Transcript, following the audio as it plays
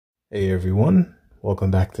Hey everyone,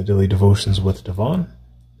 welcome back to Daily Devotions with Devon.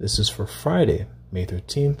 This is for Friday, May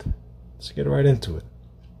 13th. Let's get right into it.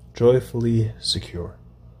 Joyfully secure.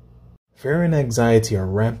 Fear and anxiety are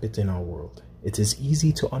rampant in our world. It is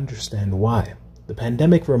easy to understand why. The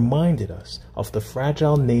pandemic reminded us of the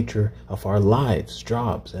fragile nature of our lives,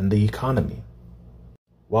 jobs, and the economy.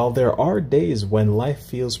 While there are days when life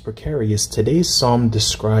feels precarious, today's psalm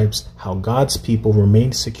describes how God's people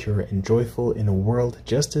remain secure and joyful in a world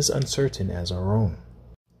just as uncertain as our own.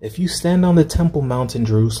 If you stand on the Temple Mount in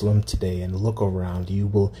Jerusalem today and look around, you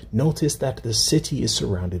will notice that the city is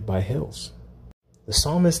surrounded by hills. The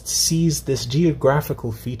psalmist sees this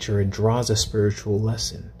geographical feature and draws a spiritual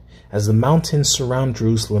lesson. As the mountains surround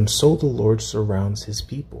Jerusalem, so the Lord surrounds his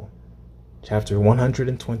people. Chapter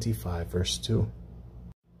 125, verse 2.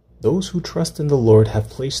 Those who trust in the Lord have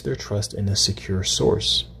placed their trust in a secure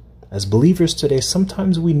source. As believers today,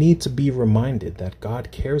 sometimes we need to be reminded that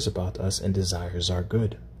God cares about us and desires our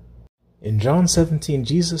good. In John 17,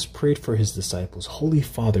 Jesus prayed for his disciples, "Holy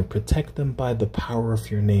Father, protect them by the power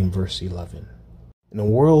of your name," verse 11. In a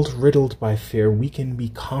world riddled by fear, we can be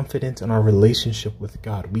confident in our relationship with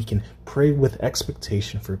God. We can pray with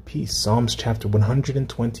expectation for peace. Psalms chapter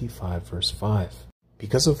 125, verse 5.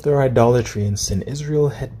 Because of their idolatry and sin, Israel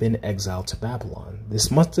had been exiled to Babylon. This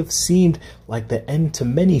must have seemed like the end to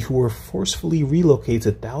many who were forcefully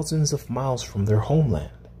relocated thousands of miles from their homeland.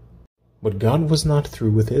 But God was not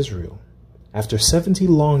through with Israel. After 70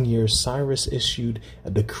 long years, Cyrus issued a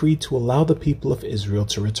decree to allow the people of Israel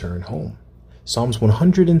to return home. Psalms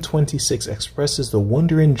 126 expresses the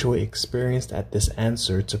wonder and joy experienced at this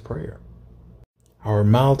answer to prayer. Our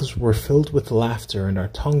mouths were filled with laughter and our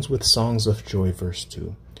tongues with songs of joy, verse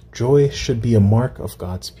 2. Joy should be a mark of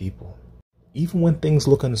God's people. Even when things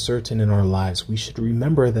look uncertain in our lives, we should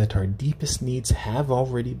remember that our deepest needs have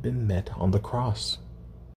already been met on the cross.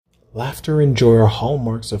 Laughter and joy are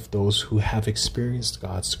hallmarks of those who have experienced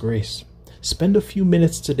God's grace. Spend a few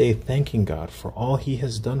minutes today thanking God for all he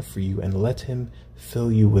has done for you and let him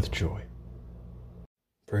fill you with joy.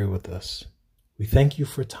 Pray with us. We thank you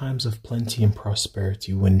for times of plenty and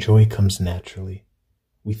prosperity when joy comes naturally.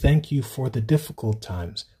 We thank you for the difficult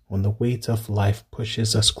times when the weight of life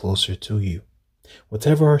pushes us closer to you.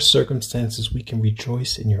 Whatever our circumstances, we can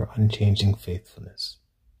rejoice in your unchanging faithfulness.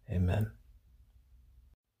 Amen.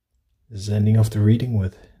 This is the ending of the reading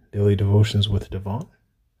with Daily Devotions with Devon,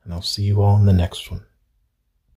 and I'll see you all in the next one.